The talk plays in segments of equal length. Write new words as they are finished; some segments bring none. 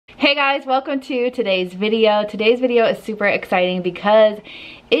Hey guys, welcome to today's video. Today's video is super exciting because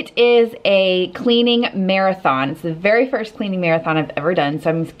it is a cleaning marathon. It's the very first cleaning marathon I've ever done, so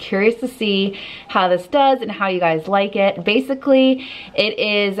I'm curious to see how this does and how you guys like it. Basically, it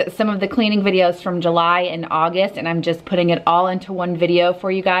is some of the cleaning videos from July and August, and I'm just putting it all into one video for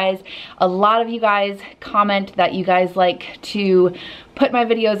you guys. A lot of you guys comment that you guys like to put my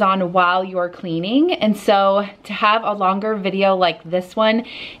videos on while you're cleaning, and so to have a longer video like this one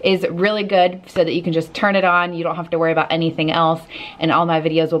is really good so that you can just turn it on, you don't have to worry about anything else, and all my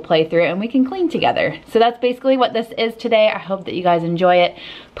videos will play through and we can clean together. So that's basically what this is today. I hope that you guys enjoy it.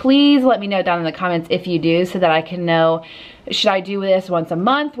 Please let me know down in the comments if you do, so that I can know, should I do this once a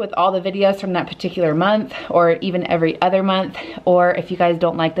month with all the videos from that particular month, or even every other month? Or if you guys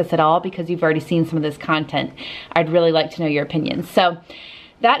don't like this at all because you've already seen some of this content, I'd really like to know your opinions. So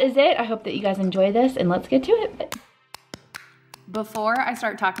that is it. I hope that you guys enjoy this, and let's get to it. Before I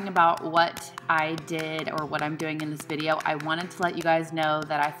start talking about what I did or what I'm doing in this video, I wanted to let you guys know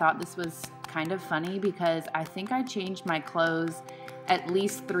that I thought this was kind of funny because I think I changed my clothes at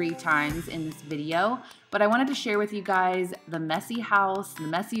least 3 times in this video, but I wanted to share with you guys the messy house, the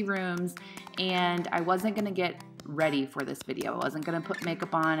messy rooms, and I wasn't gonna get ready for this video. I wasn't gonna put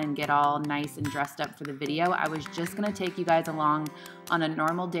makeup on and get all nice and dressed up for the video. I was just gonna take you guys along on a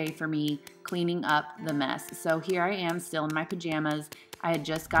normal day for me cleaning up the mess. So here I am still in my pajamas. I had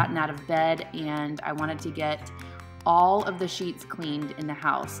just gotten out of bed and I wanted to get all of the sheets cleaned in the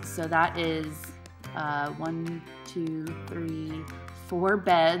house. So that is 1, 2, 3, 4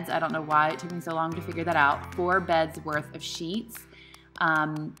 beds. I don't know why it took me so long to figure that out. 4 beds worth of sheets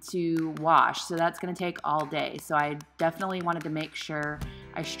to wash. So that's going to take all day. So I definitely wanted to make sure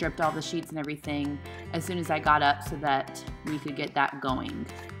I stripped all the sheets and everything as soon as I got up so that we could get that going.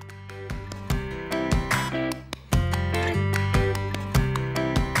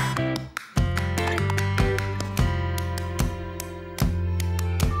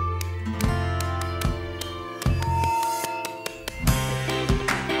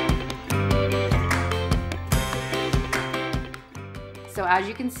 So as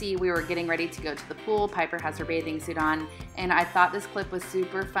you can see, we were getting ready to go to the pool. Piper has her bathing suit on, and I thought this clip was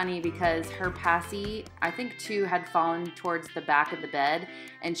super funny because her passy, I think 2, had fallen towards the back of the bed,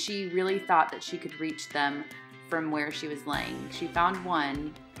 and she really thought that she could reach them from where she was laying. She found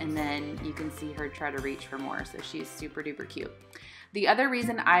 1, and then you can see her try to reach for more, so she's super duper cute. The other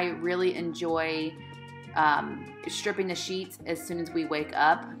reason I really enjoy stripping the sheets as soon as we wake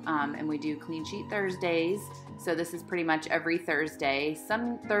up, and we do clean sheet Thursdays. So this is pretty much every Thursday.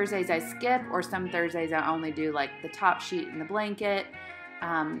 Some Thursdays I skip, or some Thursdays I only do like the top sheet and the blanket.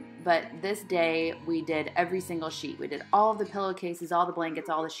 But this day we did every single sheet. We did all of the pillowcases, all the blankets,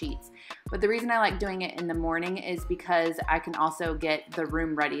 all the sheets. But the reason I like doing it in the morning is because I can also get the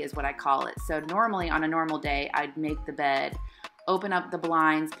room ready, is what I call it. So normally on a normal day, I'd make the bed, open up the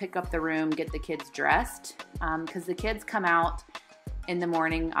blinds, pick up the room, get the kids dressed. Because the kids come out in the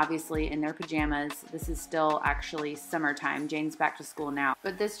morning, obviously in their pajamas. This is still actually summertime. Jane's back to school now.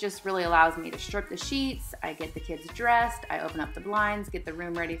 But this just really allows me to strip the sheets, I get the kids dressed, I open up the blinds, get the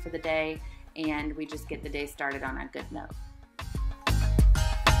room ready for the day, and we just get the day started on a good note.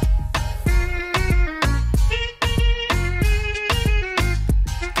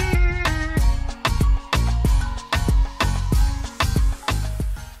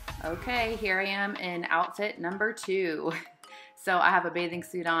 Okay, here I am in outfit number 2. So I have a bathing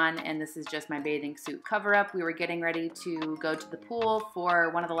suit on, and this is just my bathing suit cover up. We were getting ready to go to the pool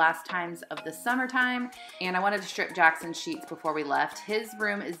for one of the last times of the summertime, and I wanted to strip Jackson's sheets before we left. His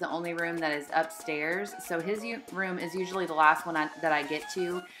room is the only room that is upstairs, so his room is usually the last one that I get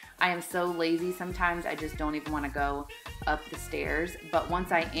to. I am so lazy sometimes, I just don't even want to go up the stairs, but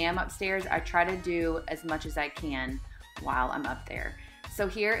once I am upstairs, I try to do as much as I can while I'm up there. So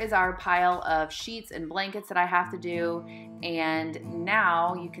here is our pile of sheets and blankets that I have to do, and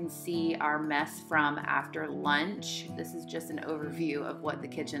now you can see our mess from after lunch. This is just an overview of what the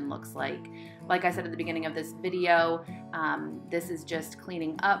kitchen looks like. Like I said at the beginning of this video, this is just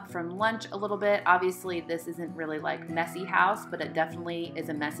cleaning up from lunch a little bit. Obviously this isn't really like messy house, but it definitely is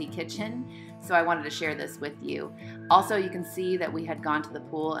a messy kitchen, so I wanted to share this with you. Also, you can see that we had gone to the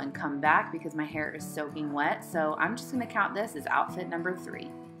pool and come back because my hair is soaking wet, so I'm just going to count this as outfit number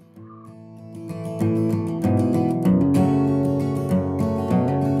 3.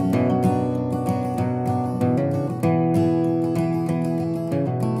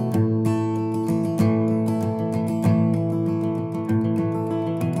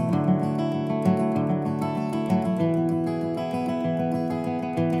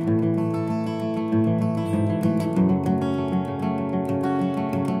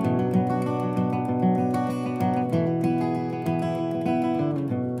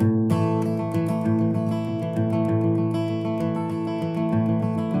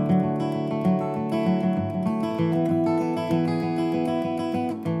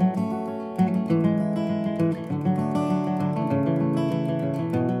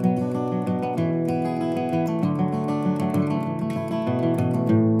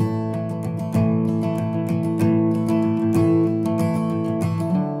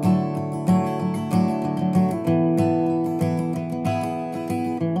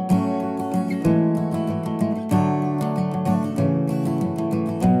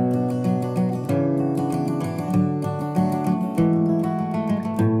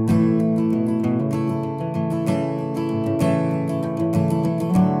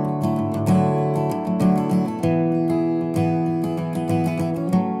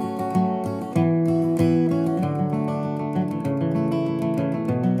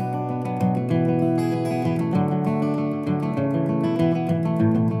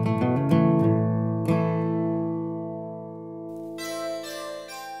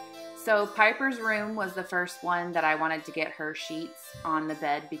 So Piper's room was the first one that I wanted to get her sheets on the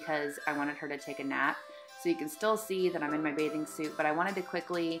bed because I wanted her to take a nap. So you can still see that I'm in my bathing suit, but I wanted to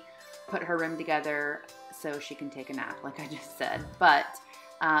quickly put her room together so she can take a nap, like I just said. But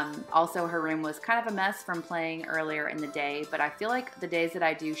also her room was kind of a mess from playing earlier in the day, but I feel like the days that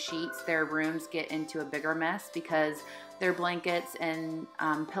I do sheets, their rooms get into a bigger mess because their blankets and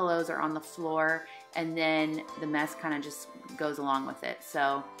pillows are on the floor, and then the mess kind of just goes along with it.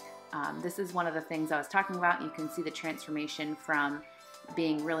 So this is one of the things I was talking about. You can see the transformation from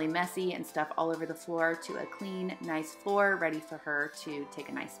being really messy and stuff all over the floor to a clean, nice floor ready for her to take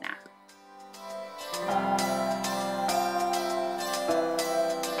a nice nap.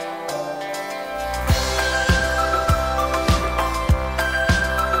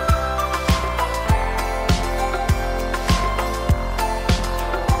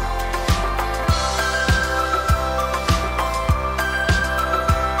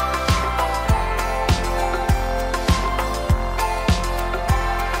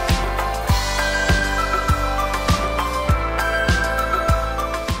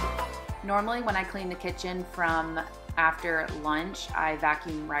 Normally when I clean the kitchen from after lunch, I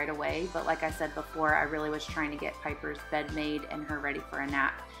vacuum right away, but like I said before, I really was trying to get Piper's bed made and her ready for a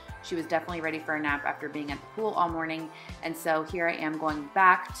nap. She was definitely ready for a nap after being at the pool all morning, and so here I am going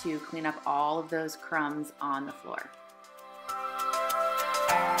back to clean up all of those crumbs on the floor.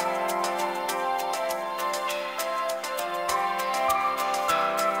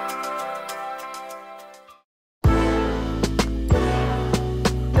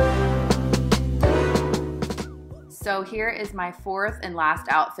 So here is my fourth and last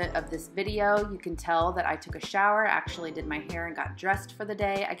outfit of this video. You can tell that I took a shower, actually did my hair and got dressed for the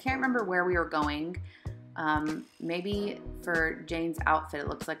day. I can't remember where we were going. Maybe for Jane's outfit, it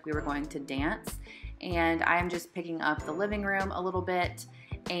looks like we were going to dance. And I'm just picking up the living room a little bit.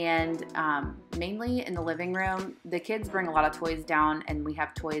 And mainly in the living room, the kids bring a lot of toys down and we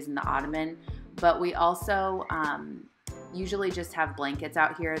have toys in the ottoman. But we also usually just have blankets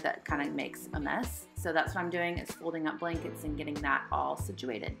out here that kind of makes a mess. So that's what I'm doing, is folding up blankets and getting that all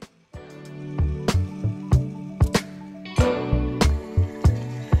situated.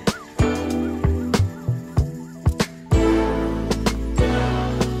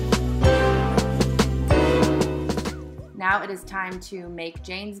 Now it is time to make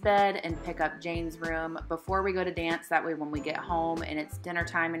Jane's bed and pick up Jane's room before we go to dance. That way when we get home and it's dinner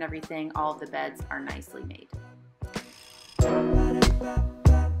time and everything, all of the beds are nicely made.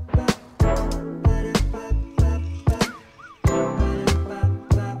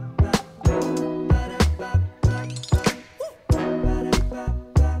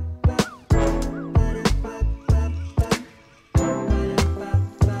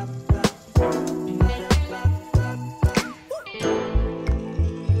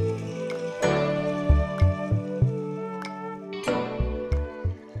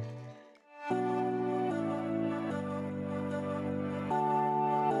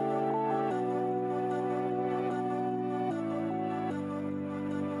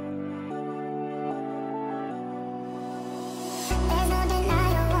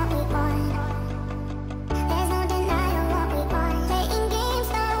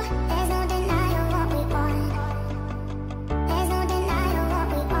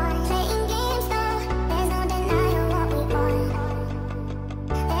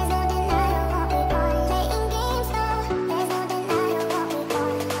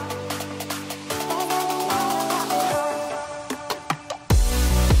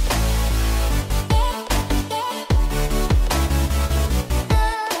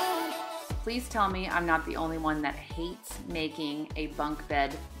 Please tell me I'm not the only one that hates making a bunk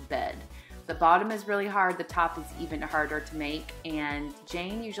bed. The bottom is really hard, the top is even harder to make, and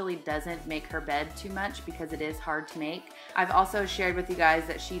Jane usually doesn't make her bed too much because it is hard to make. I've also shared with you guys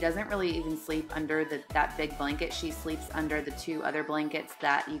that she doesn't really even sleep under that big blanket. She sleeps under the two other blankets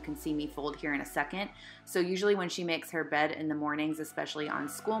that you can see me fold here in a second. So usually when she makes her bed in the mornings, especially on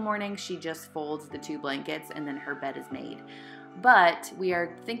school mornings, she just folds the two blankets and then her bed is made. But we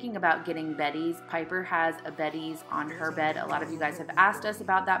are thinking about getting beddies. Piper has a beddies on her bed. A lot of you guys have asked us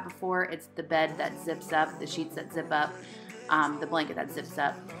about that before. It's the bed that zips up, the sheets that zip up, the blanket that zips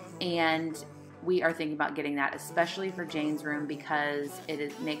up. And we are thinking about getting that, especially for Jane's room, because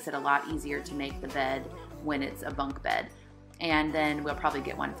it makes it a lot easier to make the bed when it's a bunk bed. And then we'll probably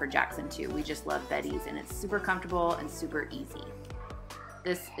get one for Jackson too. We just love beddies and it's super comfortable and super easy.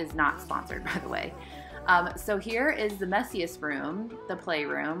 This is not sponsored, by the way. So here is the messiest room, the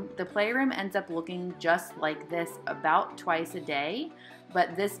playroom. The playroom ends up looking just like this about twice a day,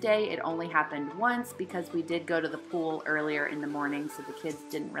 but this day it only happened once because we did go to the pool earlier in the morning, so the kids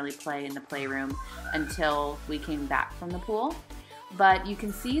didn't really play in the playroom until we came back from the pool. But you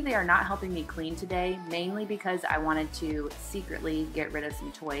can see they are not helping me clean today, mainly because I wanted to secretly get rid of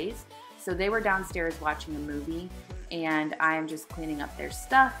some toys. So they were downstairs watching a movie, and I am just cleaning up their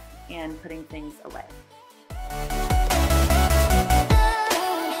stuff and putting things away.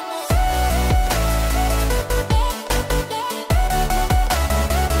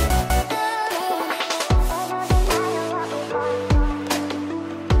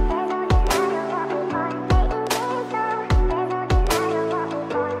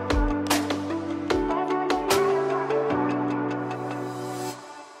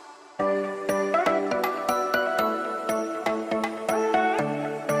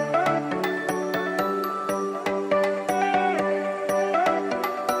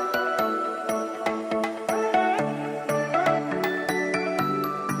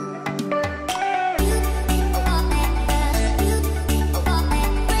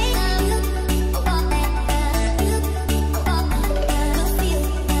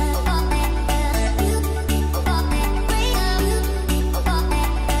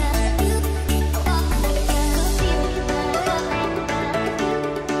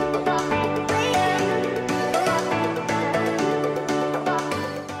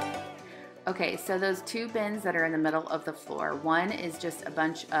 Okay, so those two bins that are in the middle of the floor, one is just a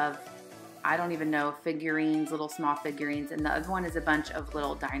bunch of, I don't even know, figurines, little small figurines, and the other one is a bunch of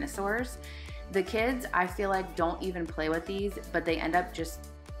little dinosaurs. The kids, I feel like, don't even play with these, but they end up just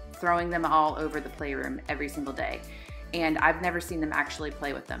throwing them all over the playroom every single day. And I've never seen them actually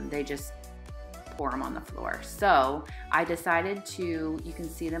play with them. They just pour them on the floor. So I decided to, you can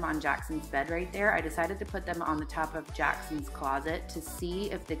see them on Jackson's bed right there. I decided to put them on the top of Jackson's closet to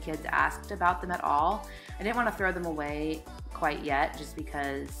see if the kids asked about them at all. I didn't want to throw them away quite yet just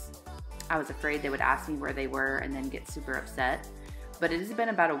because I was afraid they would ask me where they were and then get super upset. But it has been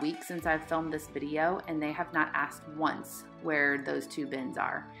about a week since I've filmed this video and they have not asked once where those two bins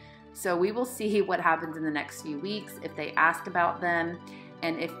are. So we will see what happens in the next few weeks if they ask about them.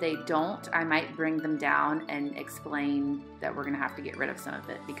 And if they don't, I might bring them down and explain that we're gonna have to get rid of some of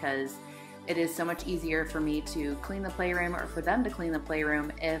it because it is so much easier for me to clean the playroom or for them to clean the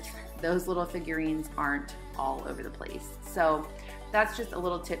playroom if those little figurines aren't all over the place. So that's just a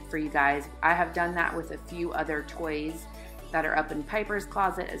little tip for you guys. I have done that with a few other toys that are up in Piper's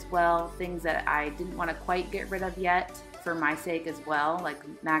closet as well, things that I didn't want to quite get rid of yet for my sake as well, like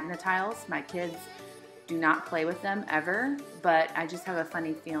Magna-Tiles. My kids do not play with them ever, but I just have a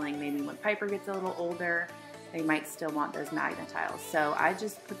funny feeling maybe when Piper gets a little older, they might still want those Magna-Tiles. So I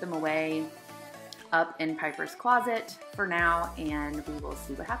just put them away up in Piper's closet for now, and we will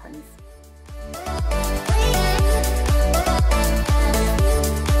see what happens.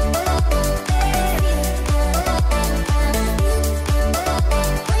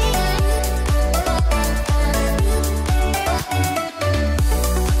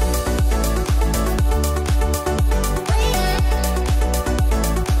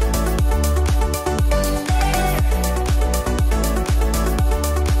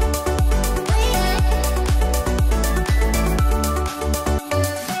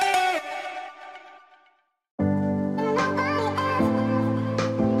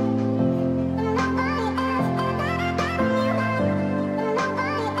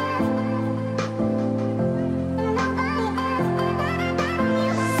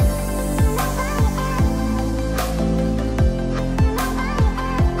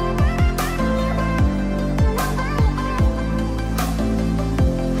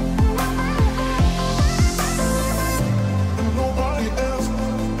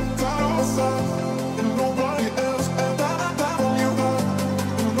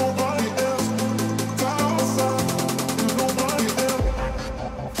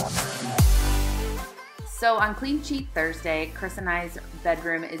 So on Clean Sheet Thursday, Chris and I's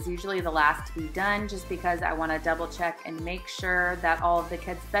bedroom is usually the last to be done just because I want to double check and make sure that all of the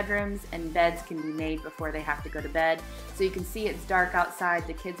kids' bedrooms and beds can be made before they have to go to bed. So you can see it's dark outside,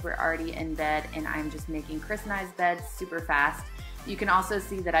 the kids were already in bed, and I'm just making Chris and I's bed super fast. You can also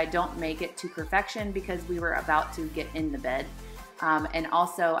see that I don't make it to perfection because we were about to get in the bed. And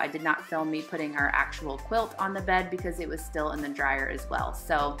also I did not film me putting our actual quilt on the bed because it was still in the dryer as well.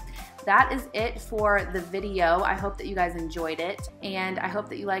 So that is it for the video. I hope that you guys enjoyed it, and I hope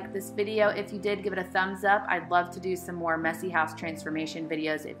that you liked this video. If you did, give it a thumbs up. I'd love to do some more messy house transformation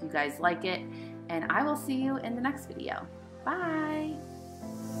videos if you guys like it, and I will see you in the next video. Bye!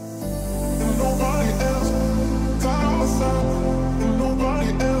 Hey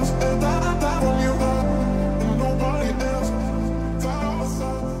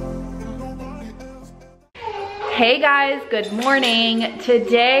guys, good morning.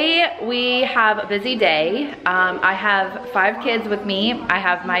 Today we have a busy day. I have 5 kids with me. I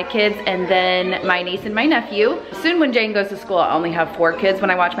have my kids and then my niece and my nephew. Soon when Jane goes to school, I'll only have 4 kids when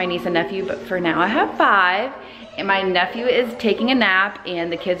I watch my niece and nephew, but for now I have 5. And my nephew is taking a nap and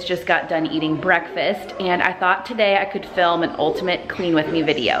the kids just got done eating breakfast. And I thought today I could film an ultimate clean with me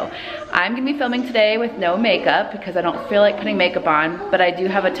video. I'm gonna be filming today with no makeup because I don't feel like putting makeup on, but I do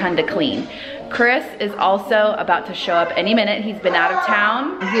have a ton to clean. Chris is also about to show up any minute. He's been out of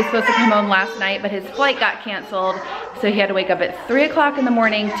town. He was supposed to come home last night, but his flight got canceled. So he had to wake up at 3 o'clock in the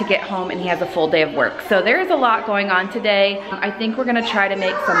morning to get home, and he has a full day of work. So there is a lot going on today. I think we're gonna try to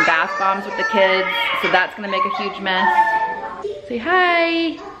make some bath bombs with the kids. So that's gonna make a huge mess. Say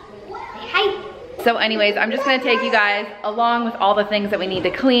hi. Hi. So anyways, I'm just gonna take you guys along with all the things that we need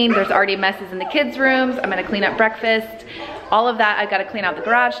to clean. There's already messes in the kids' rooms. I'm gonna clean up breakfast. All of that, I've gotta clean out the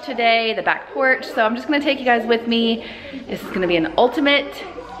garage today, the back porch. So I'm just gonna take you guys with me. This is gonna be an ultimate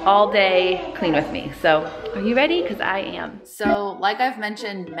all day clean with me. So are you ready? Because I am. So like I've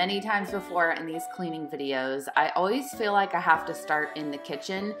mentioned many times before in these cleaning videos, I always feel like I have to start in the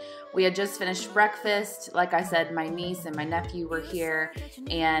kitchen. We had just finished breakfast. Like I said, my niece and my nephew were here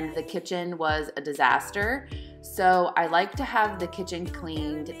and the kitchen was a disaster. So I like to have the kitchen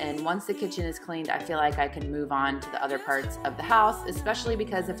cleaned, and once the kitchen is cleaned, I feel like I can move on to the other parts of the house, especially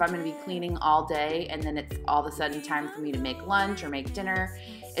because if I'm gonna be cleaning all day and then it's all of a sudden time for me to make lunch or make dinner,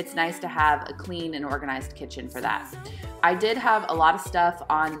 it's nice to have a clean and organized kitchen for that. I did have a lot of stuff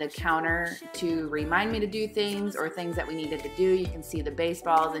on the counter to remind me to do things or things that we needed to do. You can see the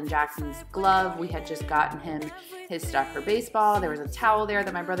baseballs in Jackson's glove. We had just gotten him his stuff for baseball. There was a towel there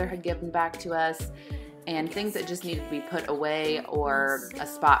that my brother had given back to us, and things that just needed to be put away or a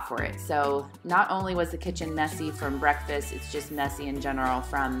spot for it. So not only was the kitchen messy from breakfast, it's just messy in general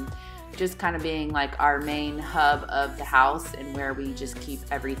from just kind of being like our main hub of the house and where we just keep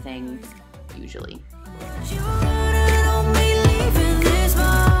everything usually.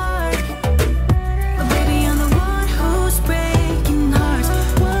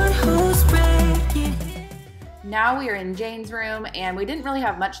 Now we are in Jane's room and we didn't really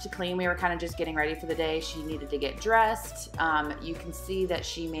have much to clean. We were kind of just getting ready for the day. She needed to get dressed. You can see that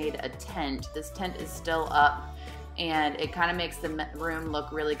she made a tent. This tent is still up and it kind of makes the room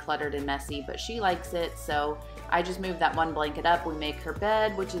look really cluttered and messy, but she likes it. So I just moved that one blanket up. We make her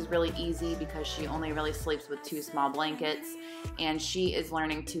bed, which is really easy because she only really sleeps with 2 small blankets, and she is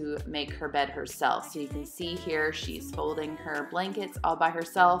learning to make her bed herself. So you can see here she's folding her blankets all by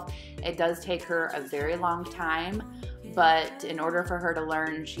herself. It does take her a very long time, but in order for her to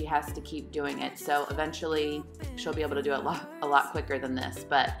learn, she has to keep doing it. So eventually she'll be able to do it a lot quicker than this,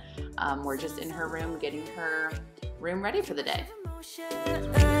 but we're just in her room getting her room ready for the day.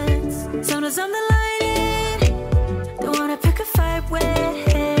 Don't wanna pick a fight with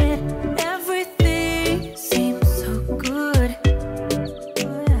it. Everything seems so good.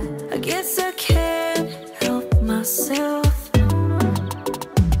 I guess I can't help myself.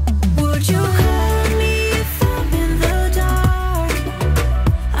 Would you hurt me if I'm in the dark?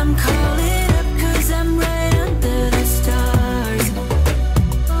 I'm calling up 'cause I'm right under the stars.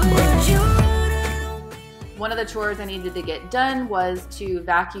 Would you run? One of the chores I needed to get done was to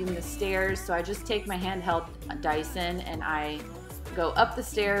vacuum the stairs. So I just take my handheld Dyson and I go up the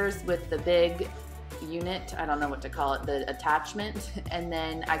stairs with the big unit, I don't know what to call it, the attachment, and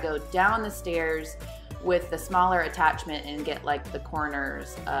then I go down the stairs with the smaller attachment and get like the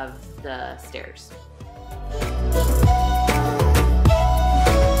corners of the stairs.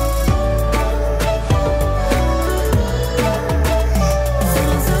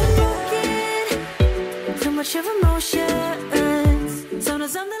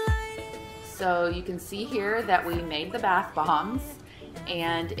 So you can see here that we made the bath bombs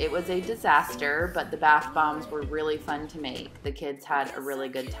and it was a disaster, but the bath bombs were really fun to make. The kids had a really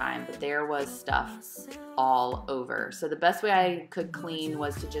good time, but there was stuff all over. So the best way I could clean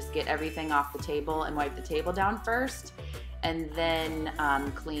was to just get everything off the table and wipe the table down first, and then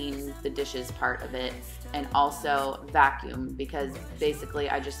clean the dishes part of it, and also vacuum, because basically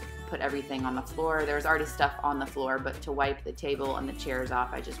I just put everything on the floor. There was already stuff on the floor, but to wipe the table and the chairs off,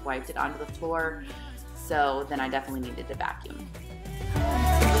 I just wiped it onto the floor. So then I definitely needed to vacuum.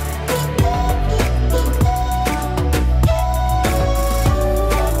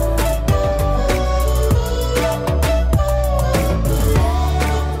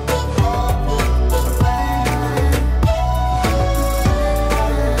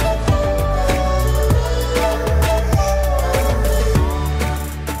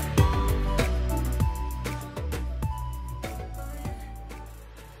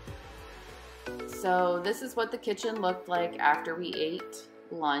 So this is what the kitchen looked like after we ate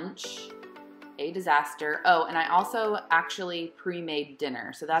lunch. A disaster. Oh, and I also actually pre-made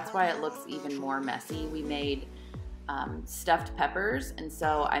dinner, so that's why it looks even more messy. We made stuffed peppers, and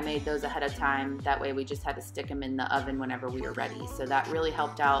so I made those ahead of time. That way we just had to stick them in the oven whenever we were ready. So that really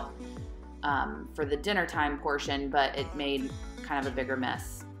helped out for the dinner time portion, but it made kind of a bigger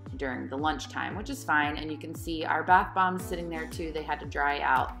mess during the lunchtime, which is fine. And you can see our bath bombs sitting there too. They had to dry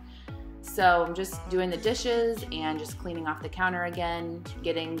out. So I'm just doing the dishes and just cleaning off the counter again,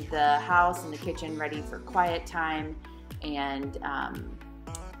 getting the house and the kitchen ready for quiet time and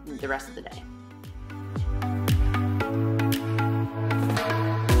the rest of the day.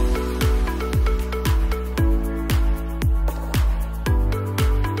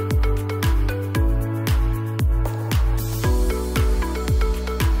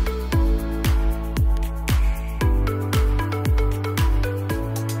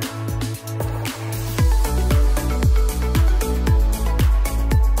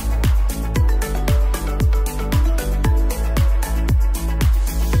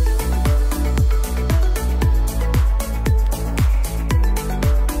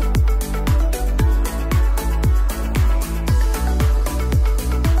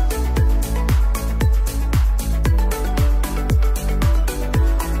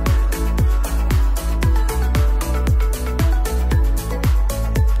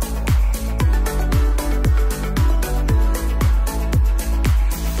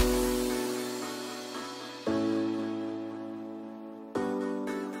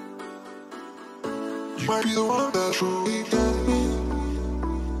 You might be the one that truly got me.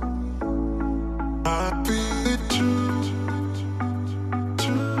 I feel it too.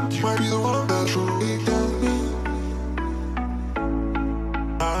 You might be the one that truly got me.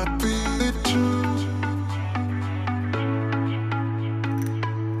 I feel it too.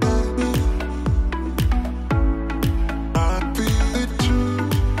 Got me. I feel it too.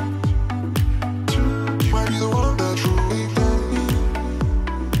 You might be the one that truly got me.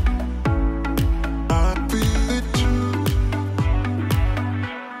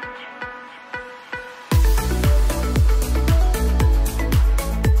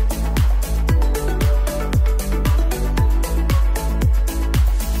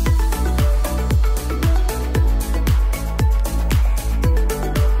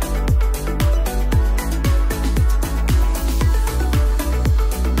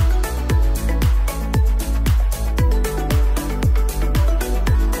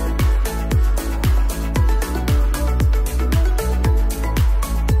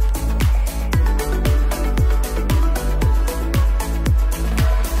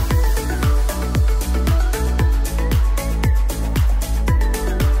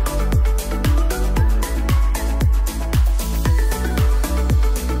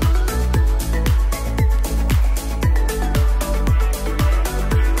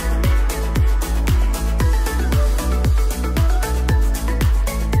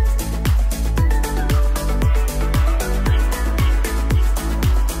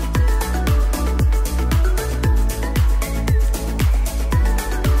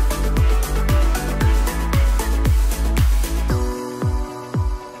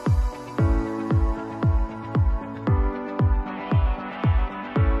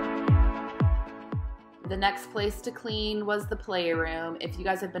 The next place to clean was the playroom. If you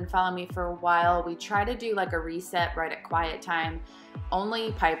guys have been following me for a while, we try to do like a reset right at quiet time.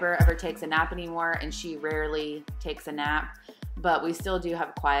 Only Piper ever takes a nap anymore, and she rarely takes a nap. But we still do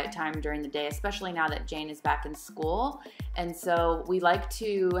have quiet time during the day, especially now that Jane is back in school. And so we like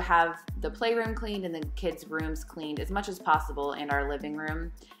to have the playroom cleaned and the kids' rooms cleaned as much as possible, and our living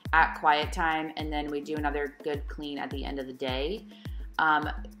room at quiet time. And then we do another good clean at the end of the day.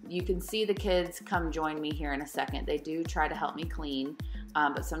 You can see the kids come join me here in a second. They do try to help me clean,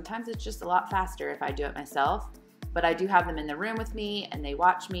 but sometimes it's just a lot faster if I do it myself. But I do have them in the room with me, and they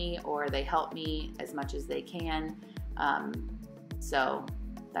watch me or they help me as much as they can. So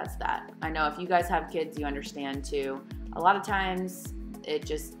that's that. I know if you guys have kids, you understand too. A lot of times it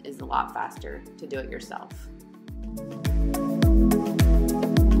just is a lot faster to do it yourself.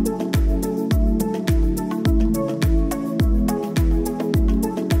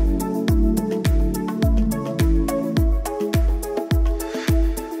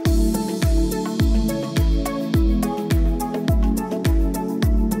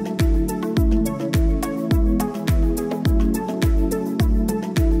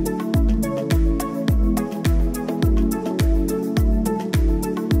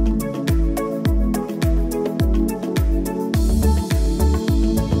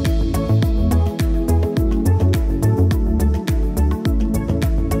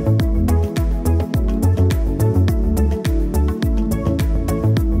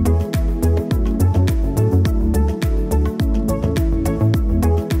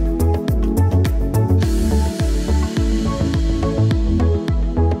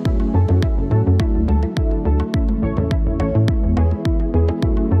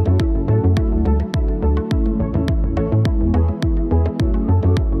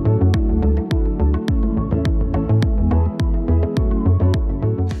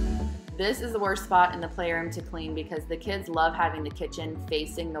 This is the worst spot in the playroom to clean because the kids love having the kitchen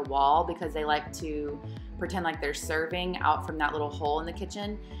facing the wall because they like to pretend like they're serving out from that little hole in the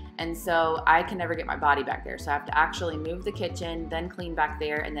kitchen. And so I can never get my body back there. So I have to actually move the kitchen, then clean back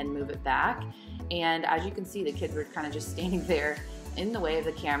there, and then move it back. And as you can see, the kids were kind of just standing there in the way of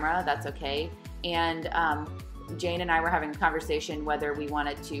the camera. That's okay. And Jane and I were having a conversation whether we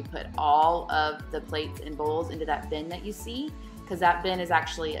wanted to put all of the plates and bowls into that bin that you see, because that bin is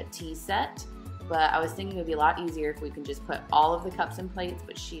actually a tea set. But I was thinking it would be a lot easier if we can just put all of the cups and plates,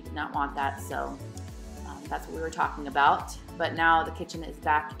 but she did not want that, so that's what we were talking about. But now the kitchen is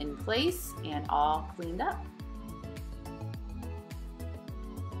back in place and all cleaned up.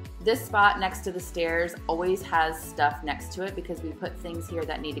 This spot next to the stairs always has stuff next to it because we put things here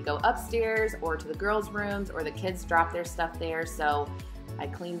that need to go upstairs or to the girls' rooms, or the kids drop their stuff there. So I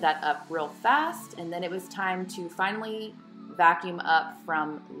cleaned that up real fast, and then it was time to finally vacuum up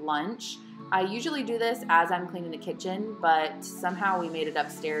from lunch. I usually do this as I'm cleaning the kitchen, but somehow we made it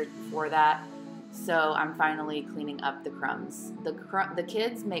upstairs before that. So I'm finally cleaning up the crumbs. The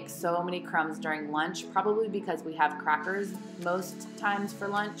kids make so many crumbs during lunch, probably because we have crackers most times for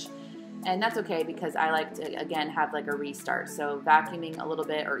lunch. And that's okay because I like to, again, have like a restart. So vacuuming a little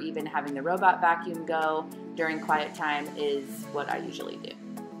bit or even having the robot vacuum go during quiet time is what I usually do.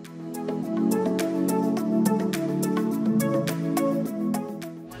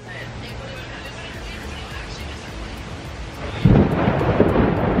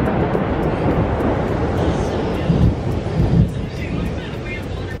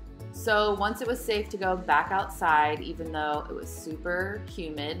 So once it was safe to go back outside, even though it was super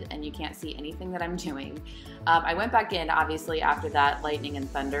humid and you can't see anything that I'm doing, I went back in obviously after that lightning and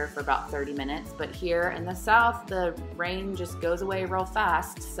thunder for about 30 minutes. But here in the south, the rain just goes away real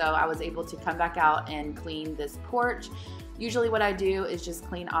fast. So I was able to come back out and clean this porch. Usually what I do is just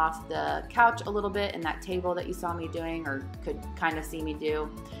clean off the couch a little bit and that table that you saw me doing or could kind of see me do.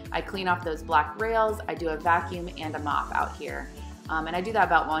 I clean off those black rails. I do a vacuum and a mop out here. And I do that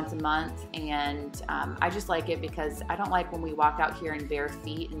about once a month, and I just like it because I don't like when we walk out here in bare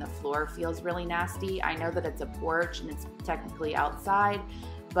feet and the floor feels really nasty. I know that it's a porch and it's technically outside,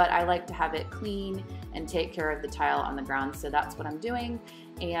 but I like to have it clean and take care of the tile on the ground, so that's what I'm doing.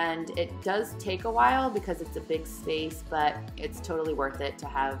 And it does take a while because it's a big space, but it's totally worth it to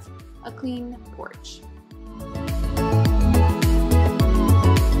have a clean porch.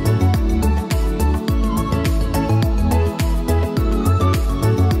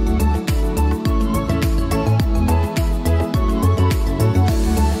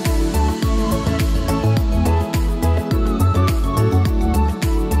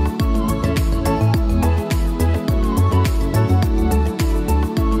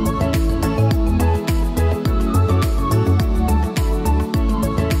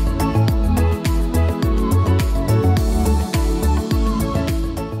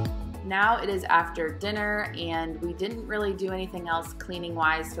 Now it is after dinner, and we didn't really do anything else cleaning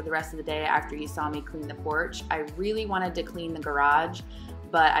wise for the rest of the day after you saw me clean the porch. I really wanted to clean the garage,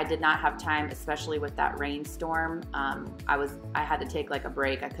 but I did not have time, especially with that rainstorm. I had to take like a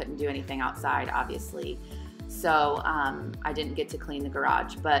break. I couldn't do anything outside, obviously. So I didn't get to clean the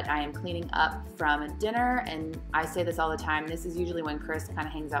garage, but I am cleaning up from dinner, and I say this all the time. This is usually when Chris kind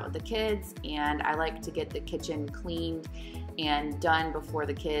of hangs out with the kids, and I like to get the kitchen cleaned and done before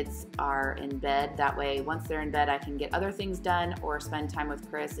the kids are in bed. That way, once they're in bed, I can get other things done or spend time with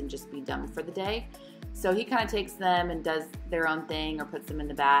Chris and just be done for the day. So he kind of takes them and does their own thing or puts them in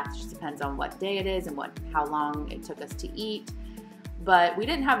the bath. It just depends on what day it is and how long it took us to eat. But we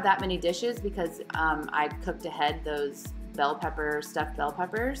didn't have that many dishes because I cooked ahead those stuffed bell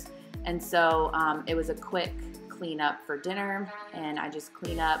peppers. And so it was a quick clean up for dinner, and I just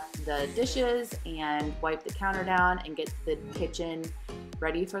clean up the dishes and wipe the counter down and get the kitchen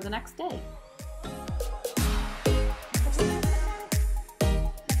ready for the next day.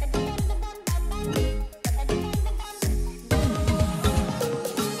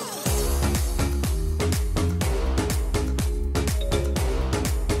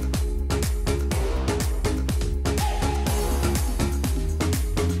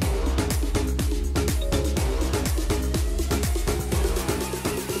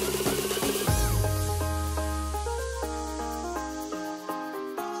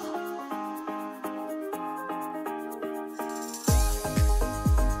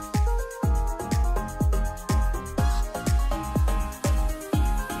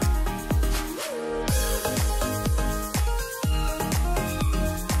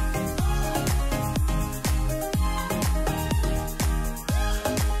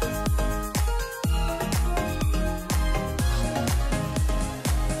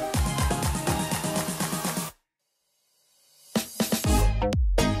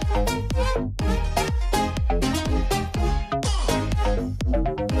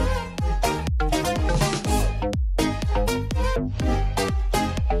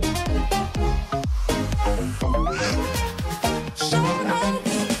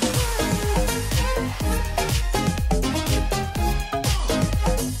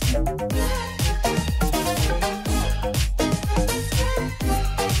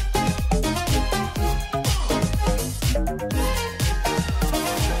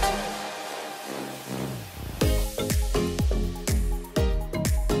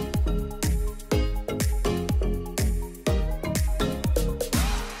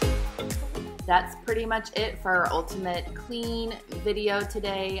 that's pretty much it for our ultimate clean video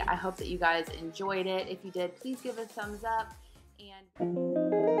today. I hope that you guys enjoyed it. If you did, please give us a thumbs up.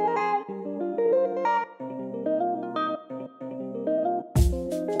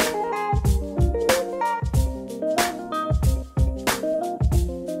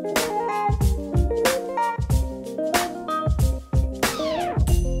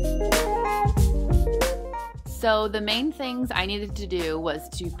 So the main things I needed to do was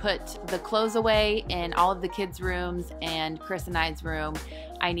to put the clothes away in all of the kids' rooms and Chris and I's room.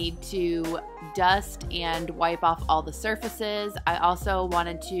 I need to dust and wipe off all the surfaces. I also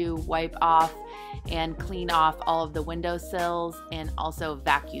wanted to wipe off and clean off all of the windowsills and also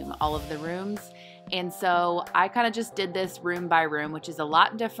vacuum all of the rooms. And so I kind of just did this room by room, which is a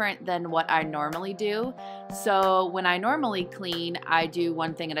lot different than what I normally do. So when I normally clean, I do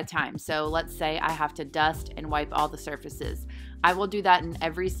one thing at a time. So let's say I have to dust and wipe all the surfaces. I will do that in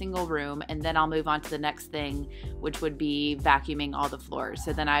every single room, and then I'll move on to the next thing, which would be vacuuming all the floors.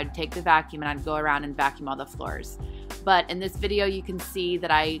 So then I'd take the vacuum and I'd go around and vacuum all the floors. But in this video, you can see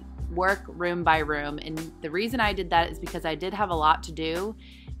that I work room by room. And the reason I did that is because I did have a lot to do,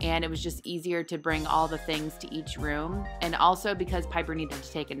 and it was just easier to bring all the things to each room. And also because Piper needed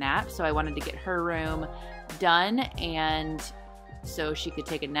to take a nap, so I wanted to get her room done and so she could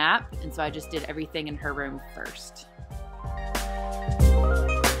take a nap. And so I just did everything in her room first.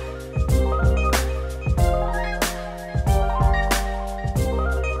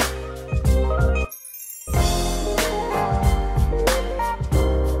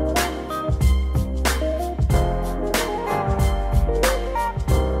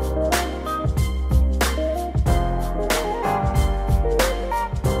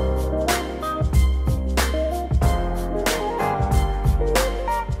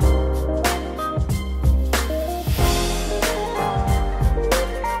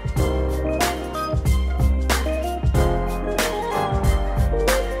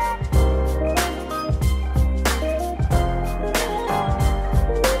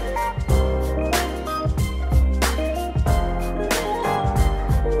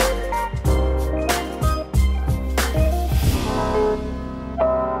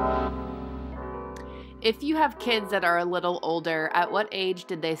 If you have kids that are a little older, at what age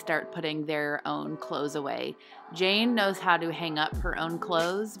did they start putting their own clothes away? Jane knows how to hang up her own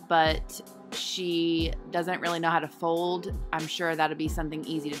clothes, but she doesn't really know how to fold. I'm sure that'll be something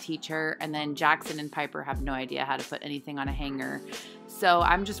easy to teach her. And then Jackson and Piper have no idea how to put anything on a hanger. So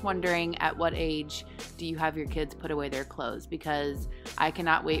I'm just wondering, at what age do you have your kids put away their clothes? Because I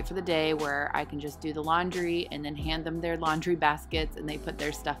cannot wait for the day where I can just do the laundry and then hand them their laundry baskets and they put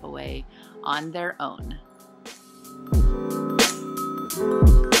their stuff away on their own.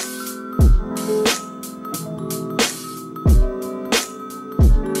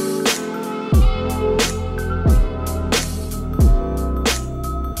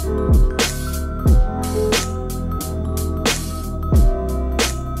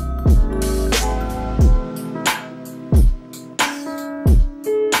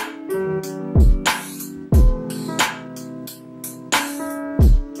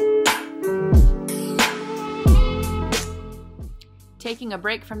 Taking a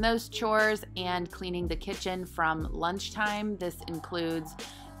break from those chores and cleaning the kitchen from lunchtime. This includes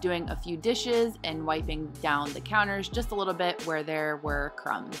doing a few dishes and wiping down the counters just a little bit where there were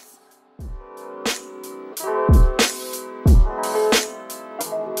crumbs.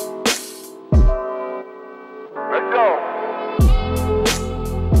 Let's go.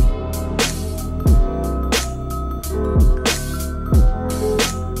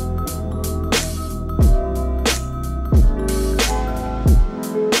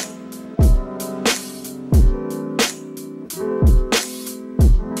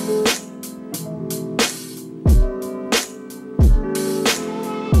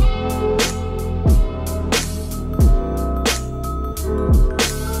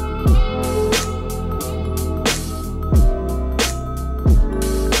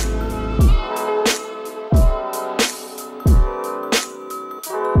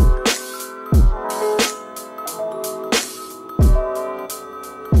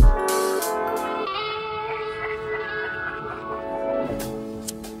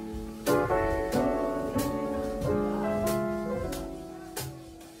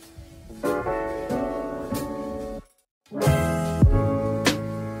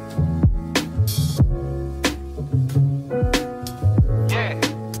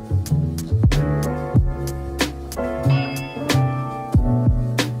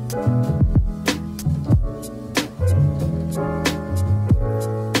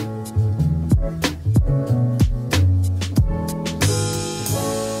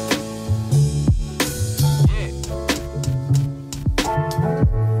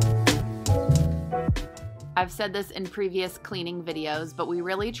 I've said this in previous cleaning videos, but we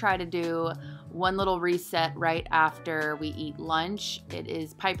really try to do one little reset right after we eat lunch. It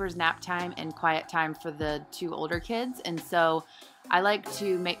is Piper's nap time and quiet time for the 2 older kids, and so I like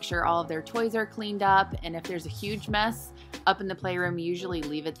to make sure all of their toys are cleaned up, and if there's a huge mess up in the playroom, usually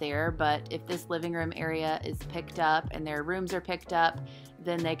leave it there, but if this living room area is picked up and their rooms are picked up,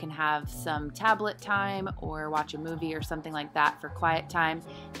 then they can have some tablet time or watch a movie or something like that for quiet time,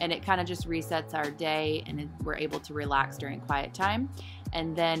 and it kind of just resets our day and we're able to relax during quiet time.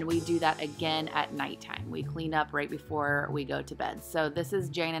 And then we do that again at nighttime. We clean up right before we go to bed. So this is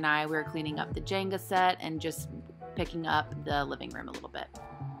Jane and I. We're cleaning up the Jenga set and just picking up the living room a little bit.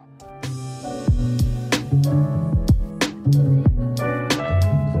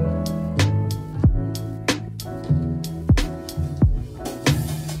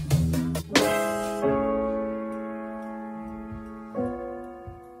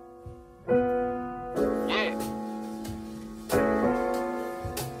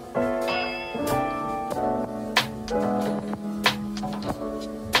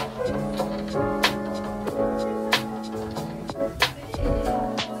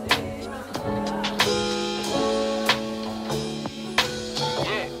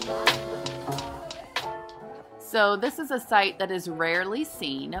 So this is a sight that is rarely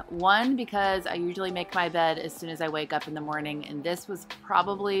seen. One, because I usually make my bed as soon as I wake up in the morning, and this was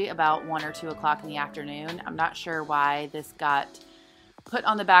probably about 1 or 2 o'clock in the afternoon. I'm not sure why this got put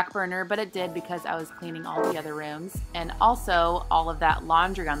on the back burner, but it did because I was cleaning all the other rooms. And also all of that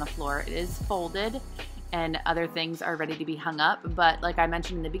laundry on the floor, it is folded and other things are ready to be hung up. But like I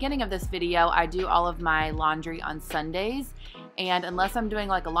mentioned in the beginning of this video, I do all of my laundry on Sundays. And unless I'm doing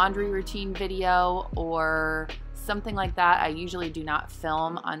like a laundry routine video or something like that, I usually do not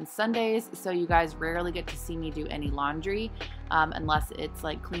film on Sundays. So you guys rarely get to see me do any laundry unless it's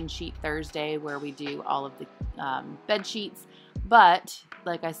like Clean Sheet Thursday where we do all of the bed sheets. But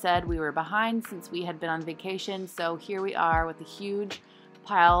like I said, we were behind since we had been on vacation. So here we are with a huge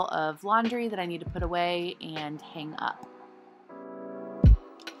pile of laundry that I need to put away and hang up.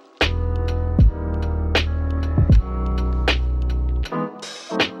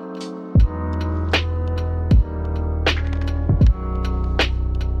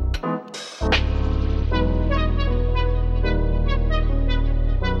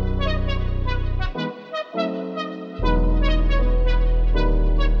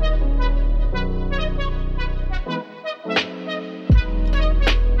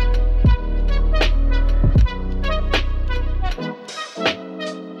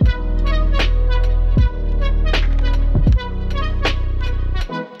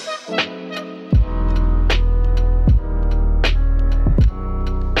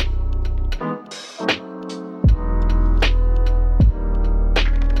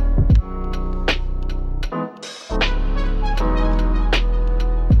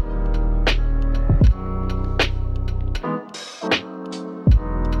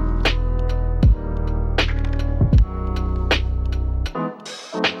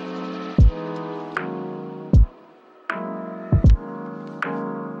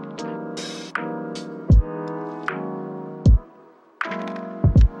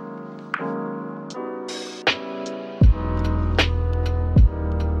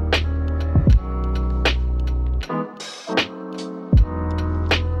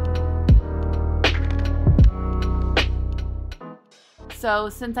 So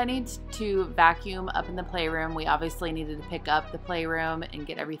since I need to vacuum up in the playroom, we obviously needed to pick up the playroom and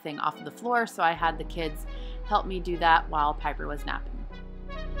get everything off of the floor, so I had the kids help me do that while Piper was napping.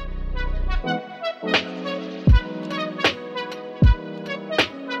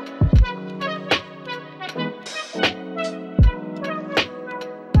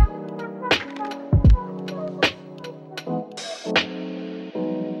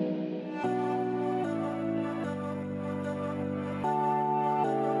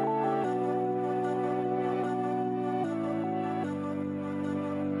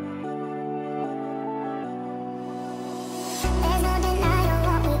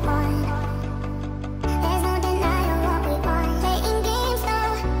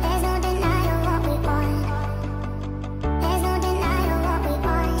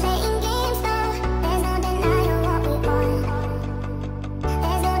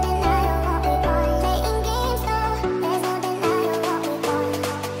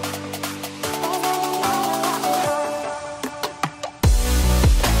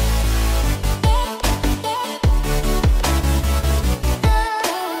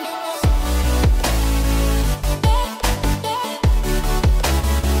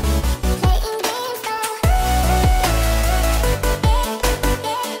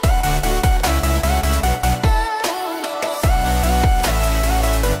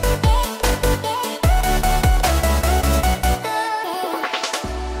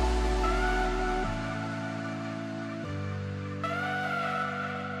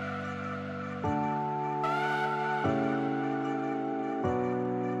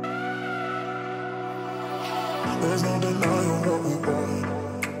 There's no denying what we want.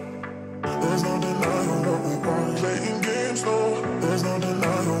 There's no denying what we want. Playing games, no. There's no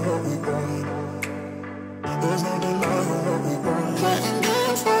denying what we want. There's no denying what we want. Playing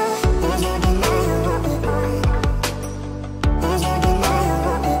games, no. There's no denying what we want. There's no denying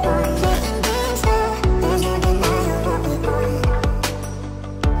what we want. Playing games, no. There's no denying what we want.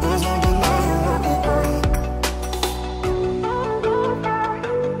 There's no denying what we want.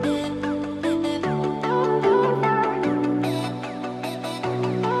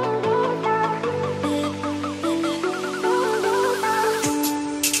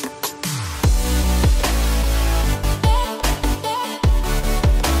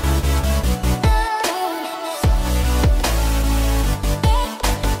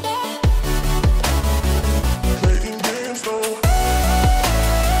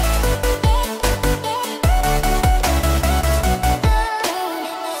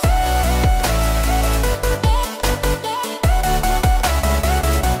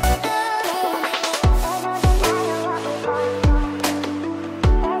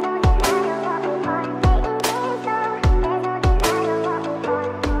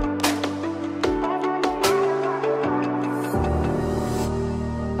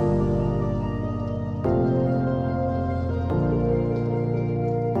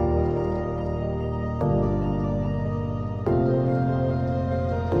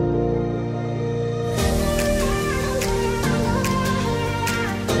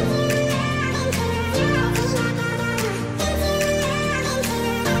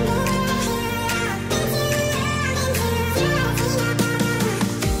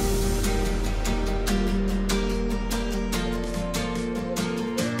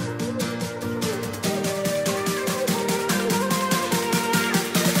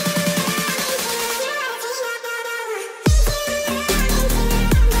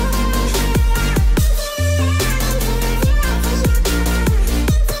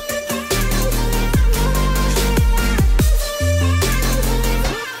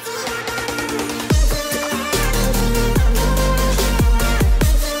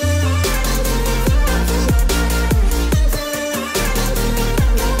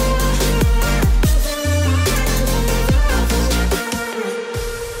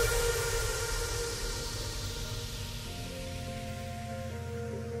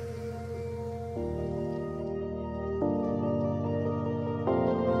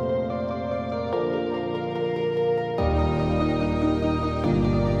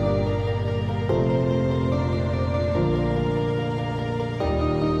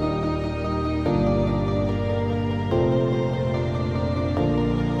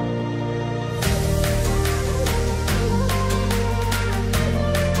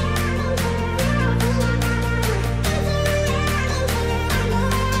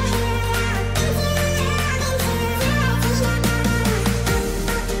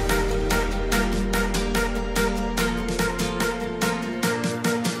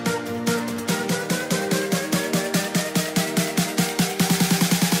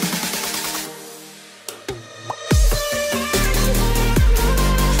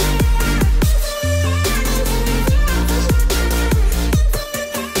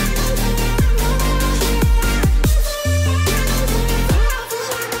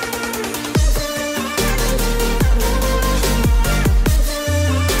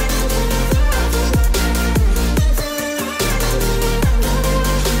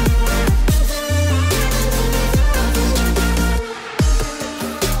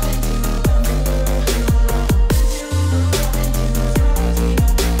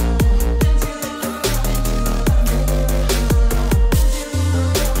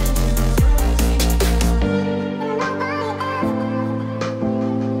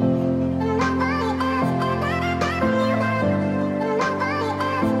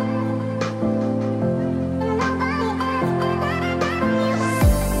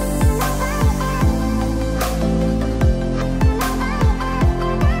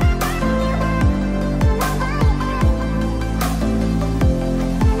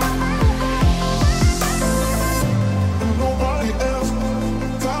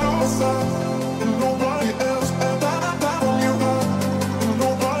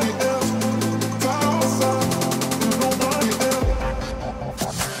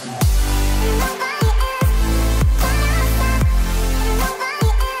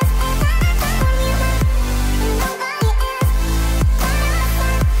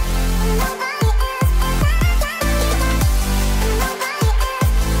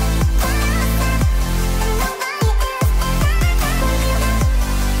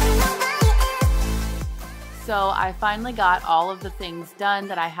 finally got all of the things done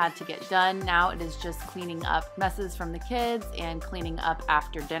that I had to get done. Now it is just cleaning up messes from the kids and cleaning up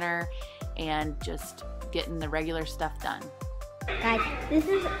after dinner and just getting the regular stuff done. Guys, this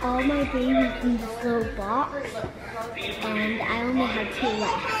is all my babies in this little box, and I only have 2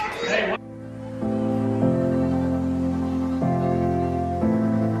 left.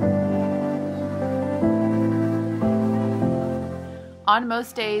 On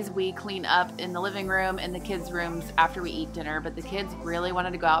most days, we clean up in the living room and the kids' rooms after we eat dinner, but the kids really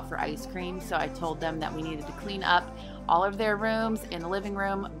wanted to go out for ice cream, so I told them that we needed to clean up all of their rooms in the living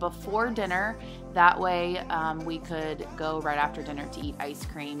room before dinner. That way we could go right after dinner to eat ice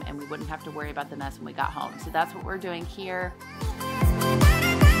cream and we wouldn't have to worry about the mess when we got home. So that's what we're doing here.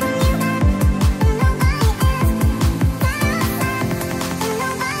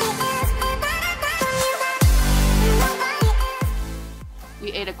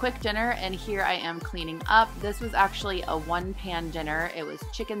 We ate a quick dinner and here I am cleaning up. This was actually a 1-pan dinner. It was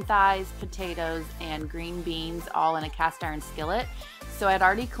chicken thighs, potatoes, and green beans all in a cast iron skillet. So I'd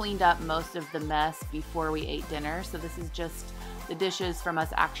already cleaned up most of the mess before we ate dinner. So this is just the dishes from us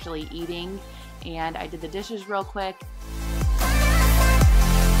actually eating. And I did the dishes real quick.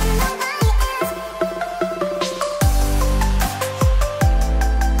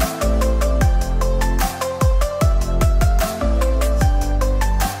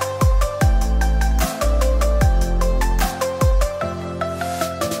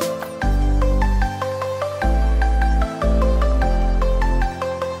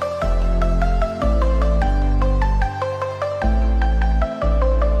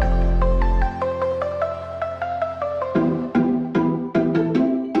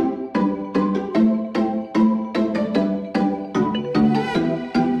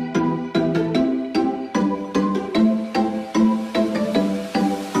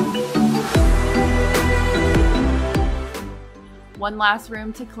 One last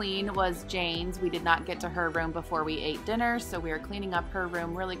room to clean was Jane's. We did not get to her room before we ate dinner, so we are cleaning up her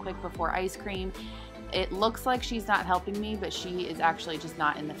room really quick before ice cream. It looks like she's not helping me, but she is actually just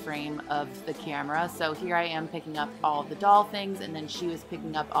not in the frame of the camera. So here I am picking up all of the doll things, and then she was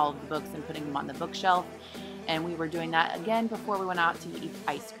picking up all of the books and putting them on the bookshelf. And we were doing that again before we went out to eat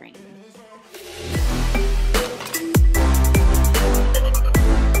ice cream.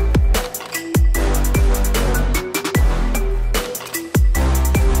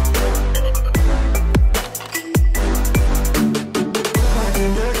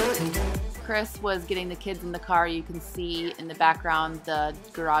 Chris was getting the kids in the car. You can see in the background the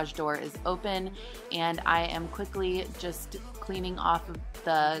garage door is open, and I am quickly just cleaning off of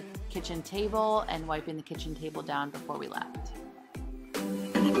the kitchen table and wiping the kitchen table down before we left.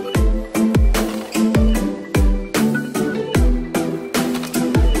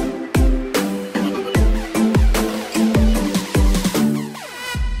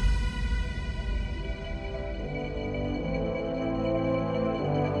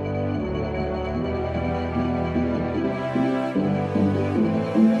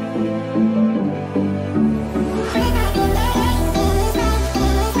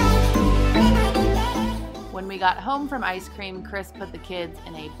 When we got home from ice cream, Chris put the kids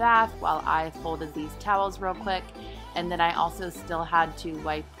in a bath while I folded these towels real quick, and then I also still had to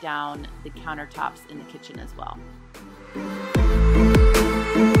wipe down the countertops in the kitchen as well.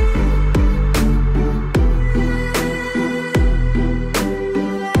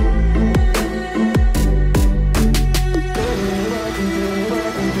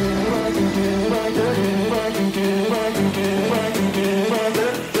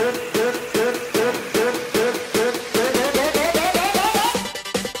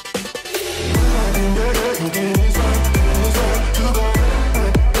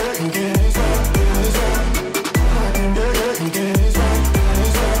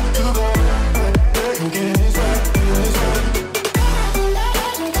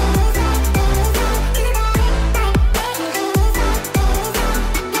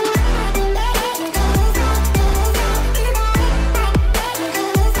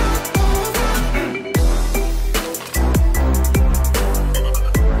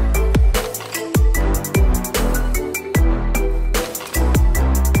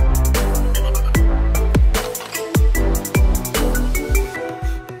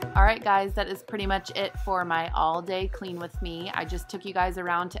 Alright guys, that is pretty much it for my all day clean with me. I just took you guys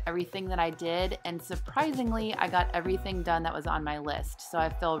around to everything that I did, and surprisingly I got everything done that was on my list, so I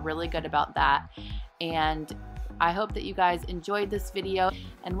feel really good about that. And I hope that you guys enjoyed this video,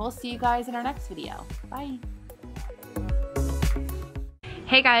 and we'll see you guys in our next video. Bye!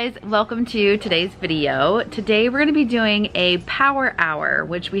 Hey guys, welcome to today's video. Today we're going to be doing a power hour,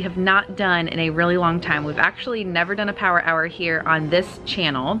 which we have not done in a really long time. We've actually never done a power hour here on this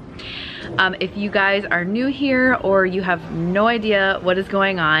channel. If you guys are new here or you have no idea what is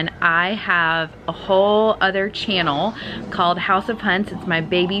going on, I have a whole other channel called House of Hunts. It's my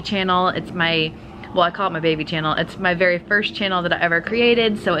baby channel. It's my, well, I call it my baby channel. It's my very first channel that I ever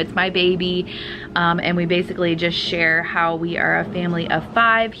created, so it's my baby. And we basically just share how we are a family of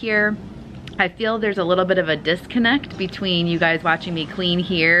 5 here. I feel there's a little bit of a disconnect between you guys watching me clean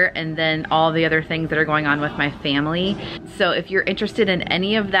here and then all the other things that are going on with my family. So if you're interested in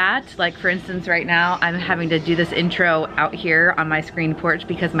any of that, like for instance right now, I'm having to do this intro out here on my screen porch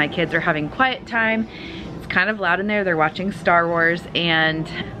because my kids are having quiet time. Kind of loud in there. They're watching Star Wars, and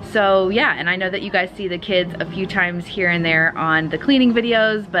so yeah, and I know that you guys see the kids a few times here and there on the cleaning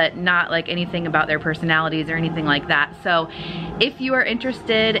videos, but not like anything about their personalities or anything like that. So if you are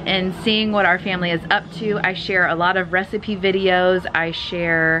interested in seeing what our family is up to, I share a lot of recipe videos. I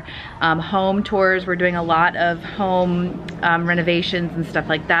share home tours. We're doing a lot of home renovations and stuff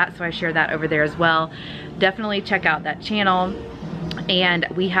like that, so I share that over there as well. Definitely check out that channel. And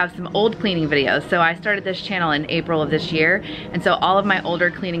we have some old cleaning videos. So I started this channel in April of this year, and so all of my older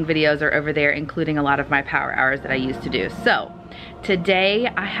cleaning videos are over there, including a lot of my power hours that I used to do. So today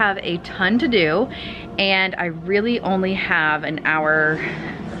I have a ton to do, and I really only have an hour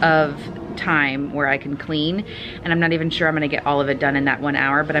of time where I can clean, and I'm not even sure I'm gonna get all of it done in that 1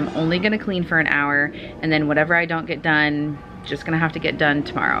 hour, but I'm only gonna clean for an hour, and then whatever I don't get done, just gonna have to get done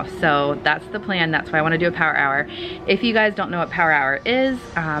tomorrow. So that's the plan. That's why I want to do a power hour. If you guys don't know what power hour is,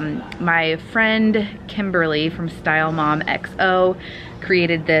 my friend Kimberly from Style Mom XO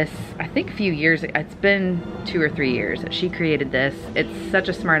created this, I think a few years, it's been 2 or 3 years that she created this. It's such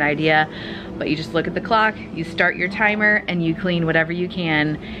a smart idea, but you just look at the clock, you start your timer, and you clean whatever you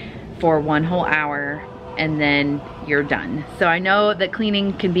can for 1 whole hour, and then you're done. So I know that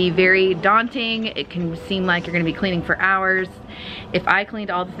cleaning can be very daunting. It can seem like you're gonna be cleaning for hours. If I cleaned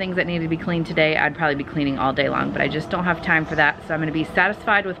all the things that needed to be cleaned today, I'd probably be cleaning all day long, but I just don't have time for that. So I'm gonna be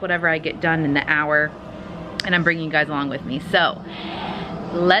satisfied with whatever I get done in the hour, and I'm bringing you guys along with me. So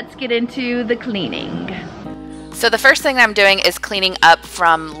let's get into the cleaning. So the first thing I'm doing is cleaning up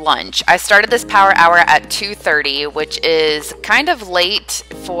from lunch. I started this power hour at 2:30, which is kind of late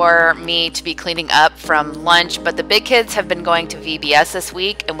for me to be cleaning up from lunch, but the big kids have been going to VBS this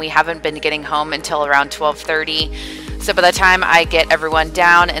week, and we haven't been getting home until around 12:30. So by the time I get everyone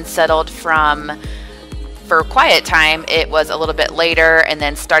down and settled for quiet time, it was a little bit later, and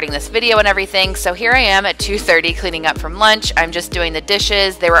then starting this video and everything. So here I am at 2:30 cleaning up from lunch. I'm just doing the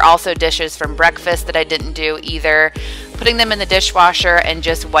dishes. There were also dishes from breakfast that I didn't do either. Putting them in the dishwasher and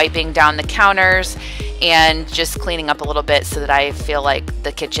just wiping down the counters and just cleaning up a little bit so that I feel like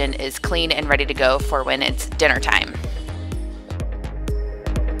the kitchen is clean and ready to go for when it's dinner time.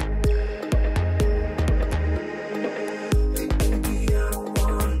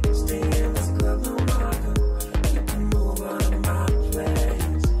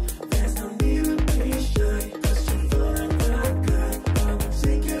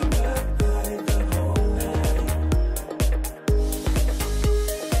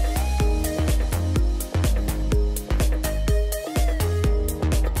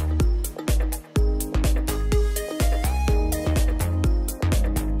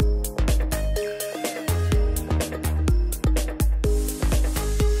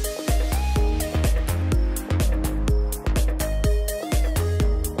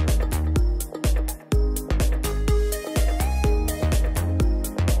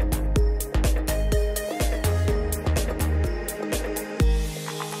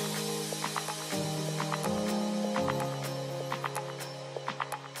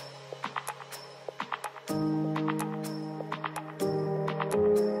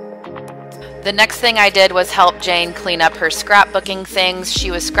 The next thing I did was help Jane clean up her scrapbooking things.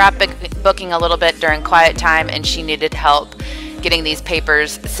 She was scrapbooking a little bit during quiet time, and she needed help getting these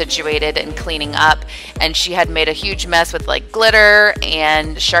papers situated and cleaning up, and she had made a huge mess with like glitter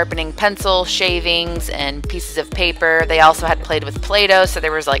and sharpening pencil shavings and pieces of paper. They also had played with Play-Doh, so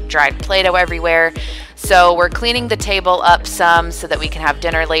there was like dried Play-Doh everywhere. So we're cleaning the table up some so that we can have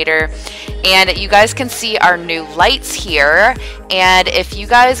dinner later. And you guys can see our new lights here. And if you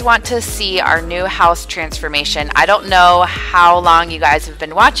guys want to see our new house transformation, I don't know how long you guys have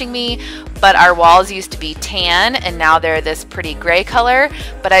been watching me, but our walls used to be tan and now they're this pretty gray color.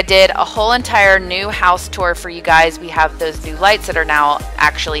 But I did a whole entire new house tour for you guys. We have those new lights that are now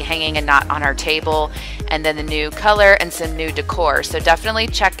actually hanging and not on our table. and then the new color and some new decor. So definitely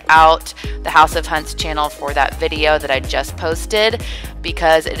check out the House of Hunts channel for that video that I just posted,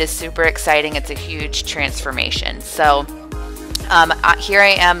 because it is super exciting. It's a huge transformation. So here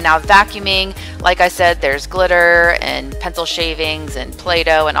I am now vacuuming. Like I said, there's glitter and pencil shavings and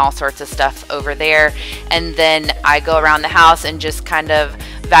Play-Doh and all sorts of stuff over there. And then I go around the house and just kind of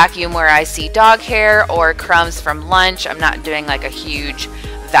vacuum where I see dog hair or crumbs from lunch. I'm not doing like a huge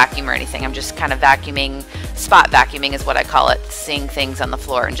vacuum or anything. I'm just kind of vacuuming, spot vacuuming is what I call it, seeing things on the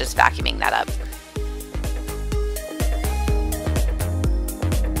floor and just vacuuming that up.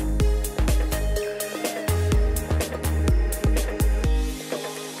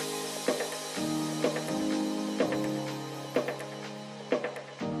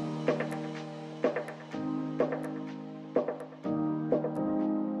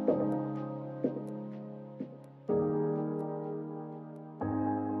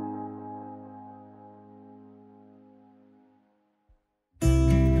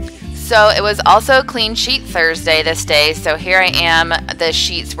 So it was also Clean Sheet Thursday this day. So here I am, the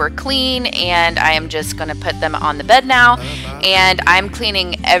sheets were clean and I am just gonna put them on the bed now. And I'm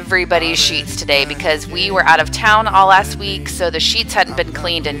cleaning everybody's sheets today because we were out of town all last week, so the sheets hadn't been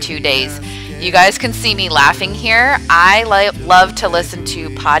cleaned in 2 days. You guys can see me laughing here. I love to listen to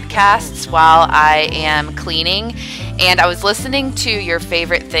podcasts while I am cleaning. And I was listening to Your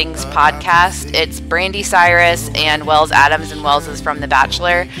Favorite Things podcast. It's Brandy Cyrus and Wells Adams, and Wells is from The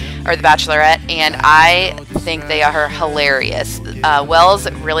Bachelor or The Bachelorette, and I think they are hilarious. Wells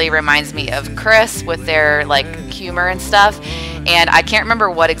really reminds me of Chris with their like humor and stuff, and I can't remember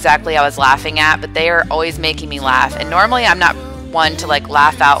what exactly I was laughing at, but they are always making me laugh. And normally I'm not one to like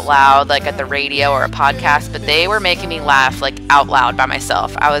laugh out loud like at the radio or a podcast, but they were making me laugh like out loud by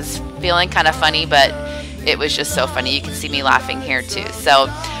myself. I was feeling kind of funny, but it was just so funny. You can see me laughing here too. So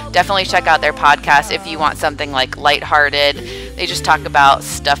definitely check out their podcast if you want something like lighthearted. They just talk about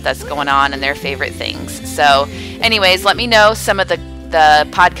stuff that's going on and their favorite things. So anyways, let me know some of the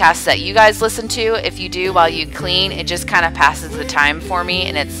podcasts that you guys listen to. If you do while you clean, it just kind of passes the time for me,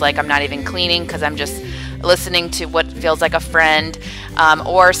 and it's like I'm not even cleaning because I'm just listening to what feels like a friend,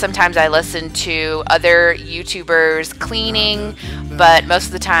 or sometimes I listen to other YouTubers cleaning, but most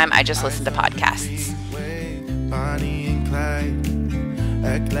of the time I just listen to podcasts. Bonnie and Clyde,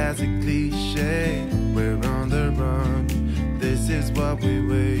 a classic cliche. We're on the run. This is what we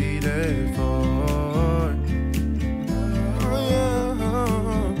waited for.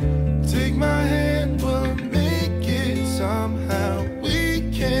 Take my hand, we'll make it somehow. We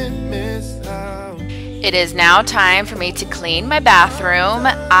can't miss out. It is now time for me to clean my bathroom.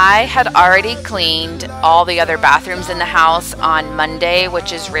 I had already cleaned all the other bathrooms in the house on Monday,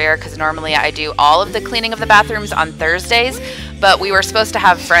 which is rare because normally I do all of the cleaning of the bathrooms on Thursdays, but we were supposed to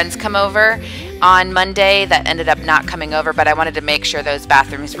have friends come over on Monday that ended up not coming over, but I wanted to make sure those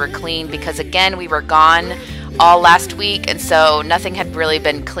bathrooms were clean because again, we were gone all last week, and so nothing had really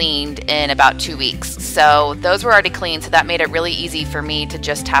been cleaned in about 2 weeks. So those were already clean, so that made it really easy for me to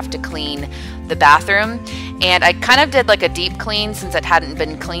just have to clean the bathroom. And I kind of did like a deep clean since it hadn't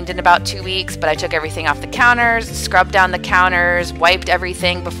been cleaned in about 2 weeks, but I took everything off the counters, scrubbed down the counters, wiped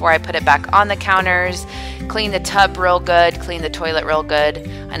everything before I put it back on the counters, cleaned the tub real good, cleaned the toilet real good,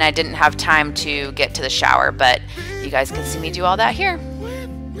 and I didn't have time to get to the shower, but you guys can see me do all that here.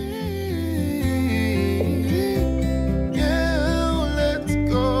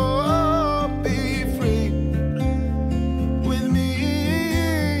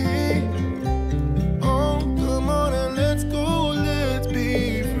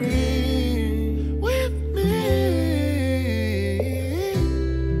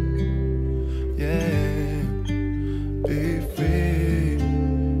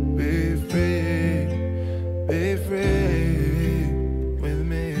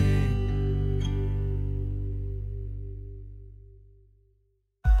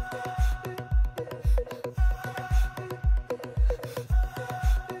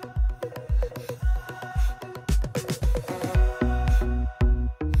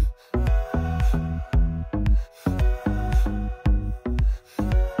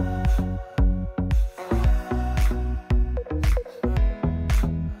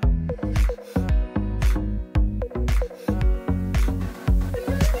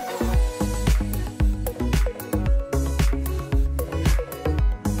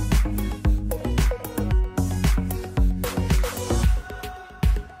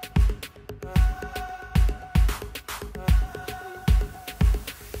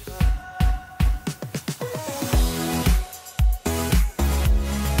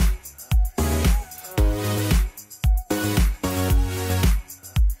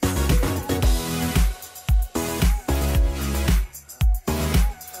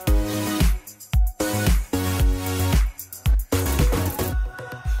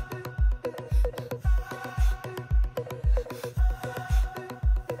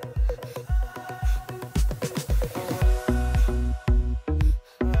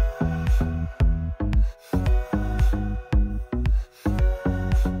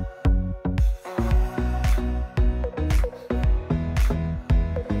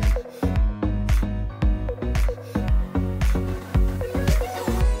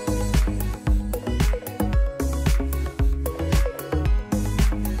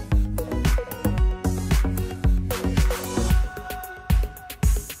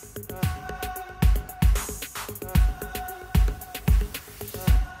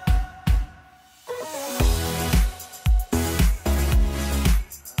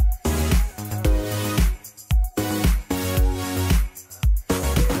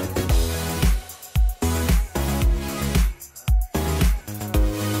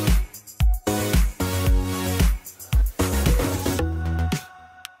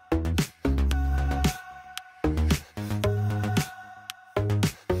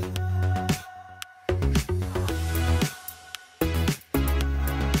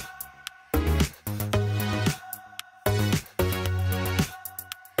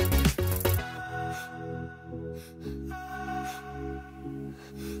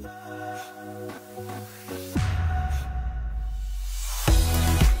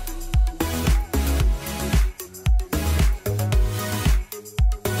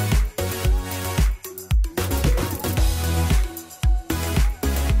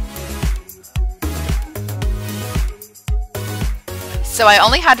 So I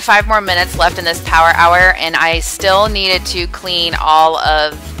only had 5 more minutes left in this power hour, and I still needed to clean all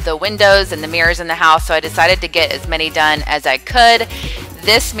of the windows and the mirrors in the house, so I decided to get as many done as I could.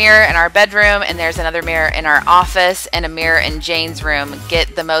 This mirror in our bedroom, and there's another mirror in our office, and a mirror in Jane's room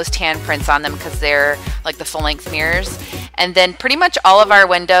get the most handprints on them because they're like the full-length mirrors. And then pretty much all of our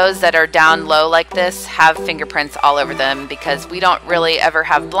windows that are down low like this have fingerprints all over them because we don't really ever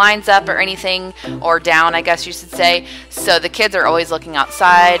have blinds up or anything, or down, I guess you should say. So the kids are always looking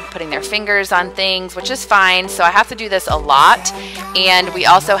outside, putting their fingers on things, which is fine. So I have to do this a lot. And we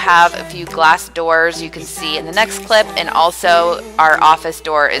also have a few glass doors you can see in the next clip, and also our office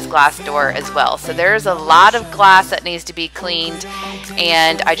door is glass door as well. So there's a lot of glass that needs to be cleaned,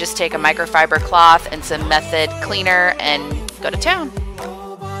 and I just take a microfiber cloth and some Method cleaner and go to town.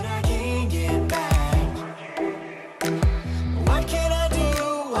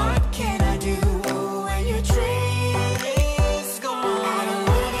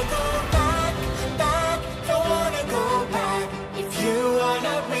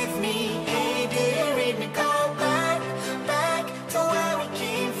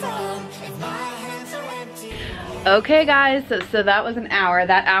 Okay guys, so that was an hour.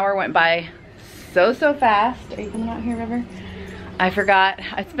 That hour went by so fast. Are you coming out here, River? I forgot,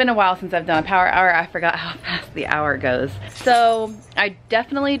 it's been a while since I've done a power hour. I forgot how fast the hour goes. So I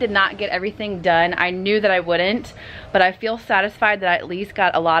definitely did not get everything done. I knew that I wouldn't, but I feel satisfied that I at least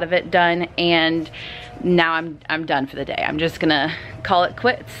got a lot of it done, and now I'm done for the day. I'm just gonna call it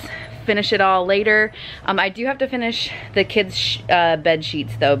quits, finish it all later. I do have to finish the kids' bed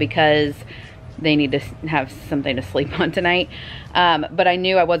sheets though, because they need to have something to sleep on tonight. But I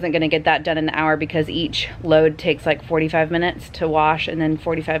knew I wasn't gonna get that done in an hour because each load takes like 45 minutes to wash and then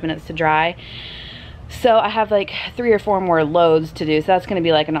 45 minutes to dry. So I have like 3 or 4 more loads to do. So that's gonna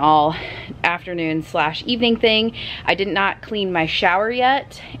be like an all afternoon / evening thing. I did not clean my shower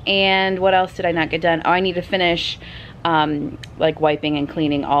yet. And what else did I not get done? Oh, I need to finish like wiping and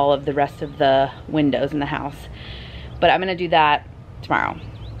cleaning all of the rest of the windows in the house. But I'm gonna do that tomorrow.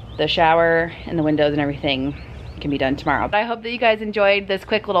 The shower and the windows and everything can be done tomorrow. But I hope that you guys enjoyed this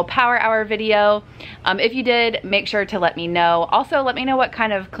quick little power hour video. If you did, make sure to let me know. Also, let me know what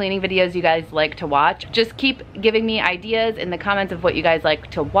kind of cleaning videos you guys like to watch. Just keep giving me ideas in the comments of what you guys like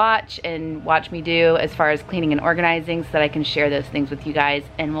to watch and watch me do as far as cleaning and organizing, so that I can share those things with you guys.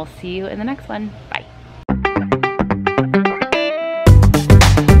 And we'll see you in the next one. Bye.